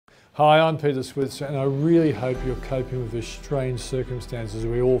Hi, I'm Peter Switzer, and I really hope you're coping with the strange circumstances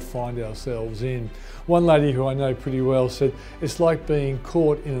we all find ourselves in. One lady who I know pretty well said it's like being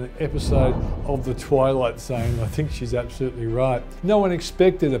caught in an episode of The Twilight Zone. I think she's absolutely right. No one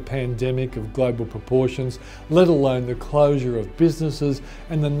expected a pandemic of global proportions, let alone the closure of businesses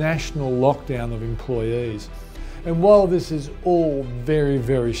and the national lockdown of employees. And while this is all very,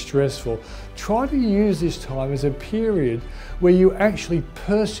 very stressful, try to use this time as a period where you actually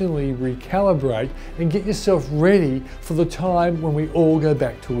personally recalibrate and get yourself ready for the time when we all go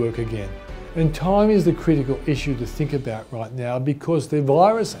back to work again. And time is the critical issue to think about right now, because the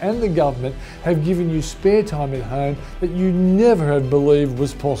virus and the government have given you spare time at home that you never have believed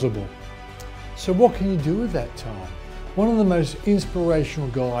was possible. So what can you do with that time? One of the most inspirational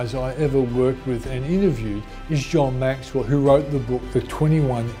guys I ever worked with and interviewed is John Maxwell, who wrote the book, The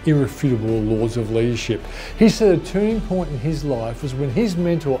 21 Irrefutable Laws of Leadership. He said a turning point in his life was when his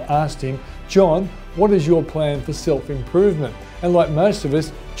mentor asked him, "John, what is your plan for self-improvement?" And like most of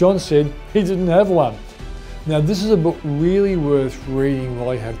us, John said he didn't have one. Now, this is a book really worth reading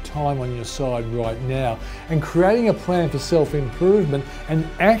while you have time on your side right now, and creating a plan for self-improvement and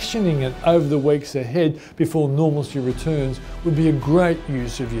actioning it over the weeks ahead before normalcy returns would be a great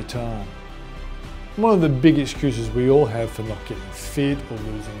use of your time. One of the big excuses we all have for not getting fit or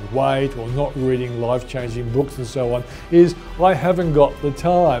losing weight or not reading life-changing books and so on is, "I haven't got the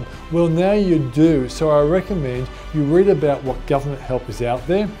time." Well, now you do, so I recommend you read about what government help is out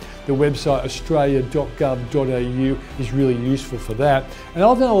there. The website australia.gov.au is really useful for that. And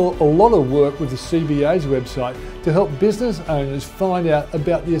I've done a lot of work with the CBA's website to help business owners find out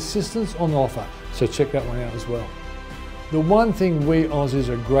about the assistance on offer, so check that one out as well. The one thing we Aussies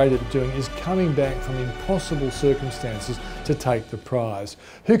are great at doing is coming back from impossible circumstances to take the prize.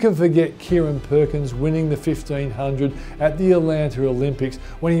 Who can forget Kieran Perkins winning the 1500 at the Atlanta Olympics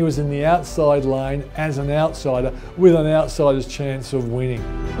when he was in the outside lane as an outsider with an outsider's chance of winning?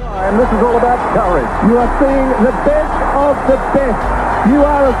 And this is all about courage. You are seeing the best of the best. You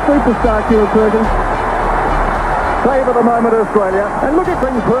are a superstar, Kieran Perkins. Save at the moment, Australia. And look at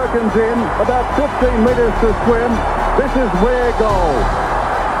brings Perkins in, about 15 metres to swim. This is rare gold.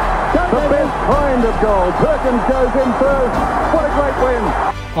 The best kind of gold. Perkins goes in first. What a great win.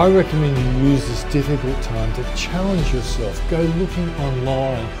 I recommend you use this difficult time to challenge yourself. Go looking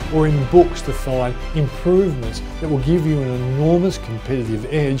online or in books to find improvements that will give you an enormous competitive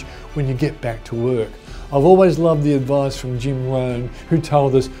edge when you get back to work. I've always loved the advice from Jim Rohn, who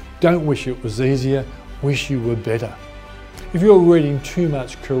told us, "Don't wish it was easier, wish you were better." If you're reading too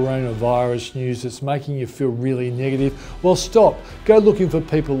much coronavirus news that's making you feel really negative, well, stop. Go looking for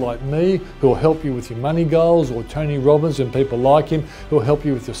people like me who will help you with your money goals, or Tony Robbins and people like him who will help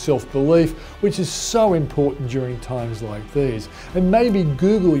you with your self-belief, which is so important during times like these. And maybe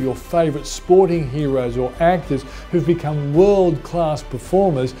Google your favourite sporting heroes or actors who've become world-class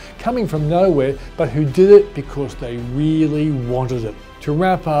performers coming from nowhere, but who did it because they really wanted it. To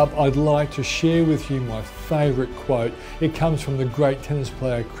wrap up, I'd like to share with you my favourite quote. It comes from the great tennis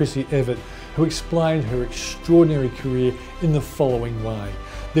player Chrissy Evert, who explained her extraordinary career in the following way.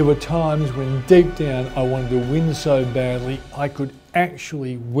 "There were times when deep down I wanted to win so badly I could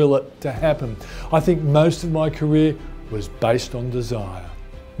actually will it to happen. I think most of my career was based on desire."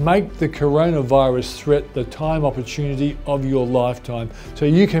 Make the coronavirus threat the time opportunity of your lifetime so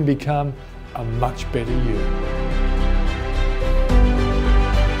you can become a much better you.